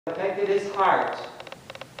affected his heart,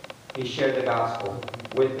 he shared the gospel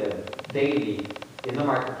with them daily in the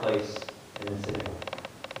marketplace and in the synagogue.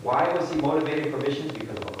 Why was he motivated for missions?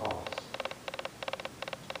 Because of a cause.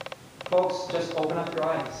 Folks, just open up your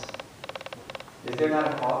eyes. Is there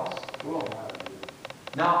not a cause?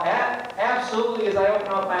 Now, absolutely, as I open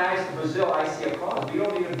up my eyes to Brazil, I see a cause. We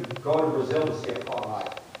don't even go to Brazil to see a cause.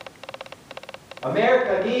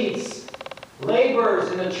 America needs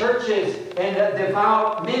laborers in the churches and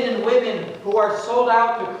devout men and women who are sold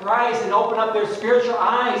out to Christ and open up their spiritual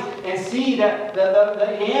eyes and see that the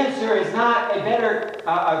answer is not a better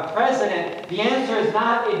president. The answer is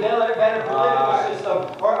not a better political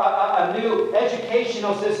system or a new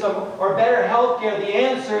educational system or better health care. The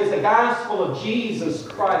answer is the gospel of Jesus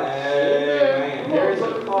Christ. Amen. There is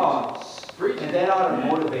a cause. And that ought to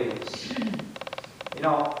motivate us. You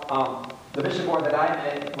know, the mission board that I'm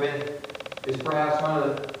in with is perhaps one of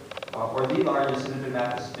the, or the largest independent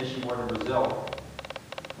Baptist mission board in Brazil.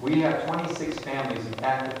 We have 26 families,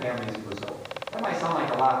 active families in Brazil. That might sound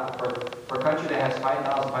like a lot, but for a country that has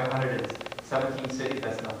 5,517 cities,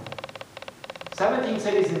 that's nothing. 17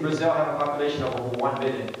 cities in Brazil have a population of over 1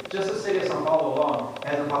 million. Just the city of São Paulo alone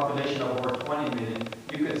has a population of over 20 million.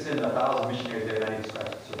 You could send 1,000 missionaries there, not even scratch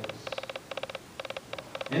the surface.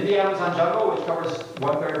 In the Amazon jungle, which covers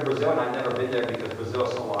 1/3 of Brazil, and I've never been there because Brazil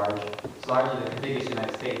is so large. It's larger than the contiguous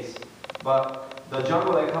United States. But the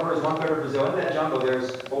jungle that covers 1/3 of Brazil, in that jungle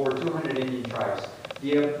there's over 200 Indian tribes.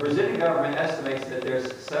 The Brazilian government estimates that there's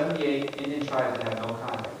 78 Indian tribes that have no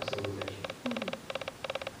contact with civilization.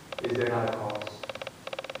 Is there not a cause?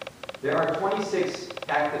 There are 26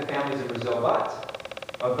 active families in Brazil, but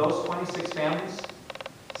of those 26 families,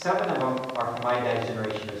 7 of them are from my dad's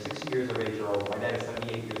generation. They're 60 years of age or older. My dad is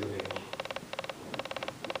 78 years of age.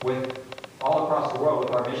 With all across the world,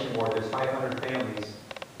 with our mission board, there's 500 families,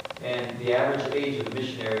 and the average age of the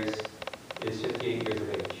missionaries is 58 years of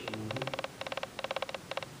age.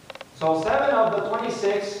 So 7 of the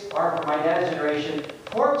 26 are from my dad's generation.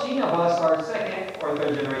 14 of us are second or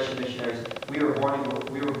third generation missionaries. We grew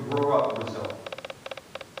up in Brazil.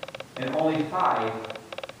 And only 5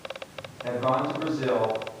 have gone to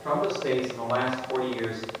Brazil from the States in the last 40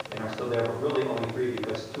 years and are still there, but really only 3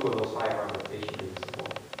 because 2 of those 5 are on vacation to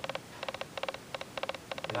support.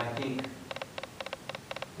 And I think,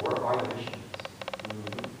 where are the missionaries?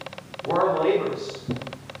 Where are the laborers?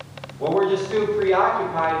 Well, we're just too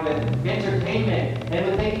preoccupied with entertainment and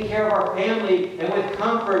with taking care of our family and with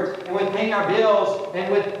comfort and with paying our bills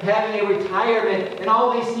and with having a retirement, and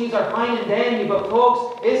all these things are fine and dandy. But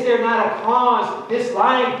folks, is there not a cause? This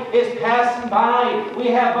life is passing by. We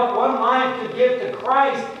have but one life to give to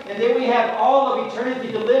Christ, and then we have all of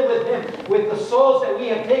eternity to live with Him, with the souls that we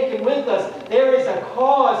have taken with us. There is a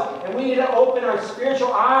cause, and we need to open our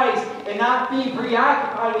spiritual eyes and not be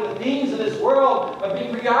preoccupied with the things of this world, but be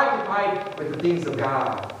preoccupied with the things of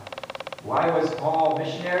God. Why was Paul a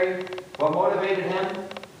missionary? What motivated him?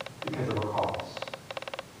 Because of a cause.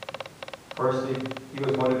 Firstly, he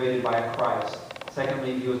was motivated by a Christ.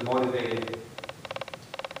 Secondly, he was motivated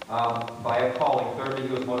by a calling. Thirdly,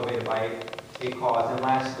 he was motivated by a cause. And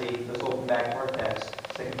lastly, let's open back to our text,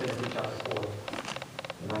 2 Timothy chapter 4.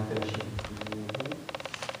 And I'm finishing.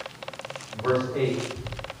 Verse 8.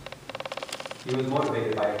 He was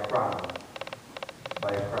motivated by a crown.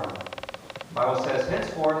 By a crown. The Bible says,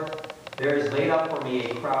 henceforth there is laid up for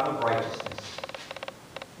me a crown of righteousness,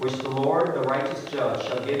 which the Lord, the righteous judge,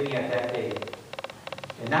 shall give me at that day.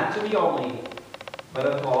 And not to me only, but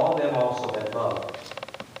unto all them also that love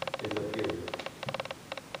is appeared.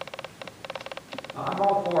 Now, I'm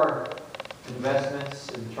all for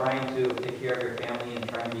investments and trying to take care of your family and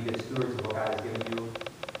trying to be good stewards of what God has given you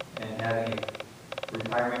and having a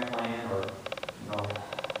retirement plan or,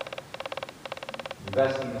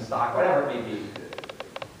 investing in the stock, whatever it may be.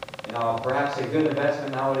 Perhaps a good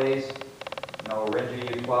investment nowadays, ranging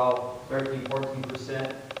you 12, 13,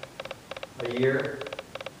 14% a year.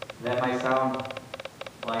 That might sound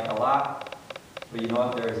like a lot, but you know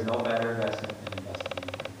what? There is no better investment than investing in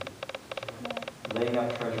eternity. Laying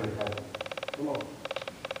up treasure in heaven. Come on.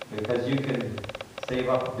 Because you can save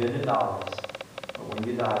up $1 billion, but when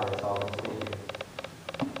you die, that's all that's going to be.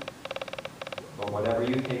 But whatever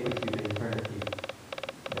you take with you to eternity,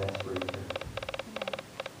 that's for eternity.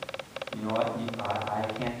 You know what? I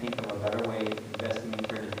can't think of a better way of investing in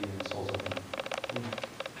eternity than the souls of men.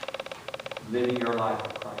 Living your life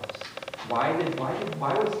for Christ. Why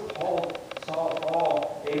was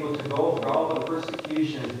Saul able to go through all the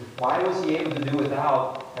persecutions? Why was he able to do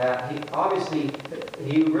without?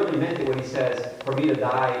 He really meant it when he says, "For me to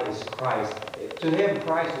die is Christ." To him,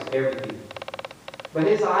 Christ was everything. But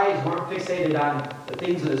his eyes weren't fixated on the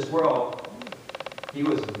things of this world. He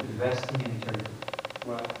was investing in eternity.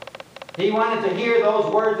 Right. He wanted to hear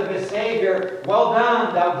those words of his Savior, "Well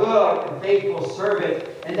done, thou good and faithful servant."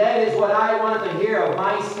 And that is what I wanted to hear of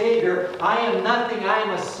my Savior. I am nothing. I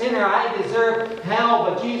am a sinner. I deserve hell,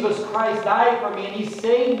 but Jesus Christ died for me and He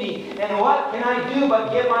saved me. And what can I do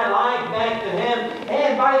but give my life back to Him?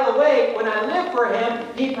 And by the way, when I live for Him,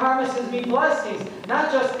 He promises me blessings.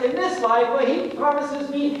 Not just in this life, but He promises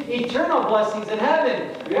me eternal blessings in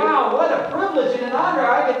heaven. Yeah. Wow, what a privilege and an honor.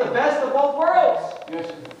 I get the best of both worlds. Yes,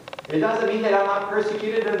 sir. It doesn't mean that I'm not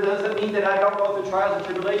persecuted. It doesn't mean that I don't go through trials and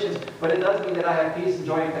tribulations. But it does mean that I have peace and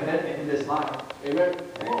joy and contentment in this life. Amen.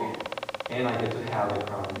 And I get to have a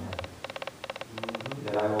crown in heaven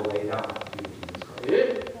that I will lay down to Jesus Christ.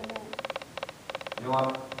 Yeah. You know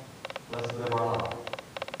what? Let's live our life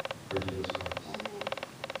for Jesus Christ.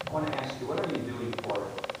 I want to ask you, what are you doing for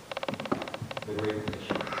the Great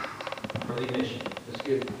Commission? For the mission? Let's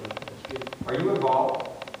get it. Let's get it. Are you involved?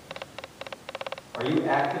 Are you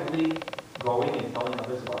actively going and telling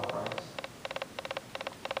others about Christ?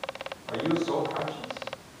 Are you so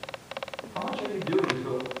conscious? How much are you doing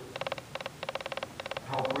to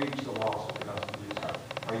help reach the lost with the gospel of Jesus Christ?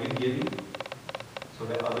 Are you giving so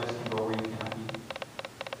that others can go where you cannot be?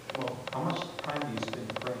 Well, how much time do you spend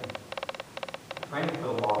praying? Praying for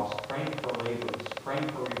the lost, praying for laborers,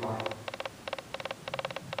 praying for revival.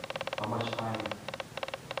 How much time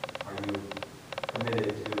are you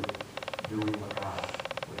committed to doing what God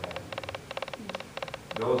would have you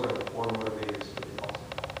do? Those are the four motivations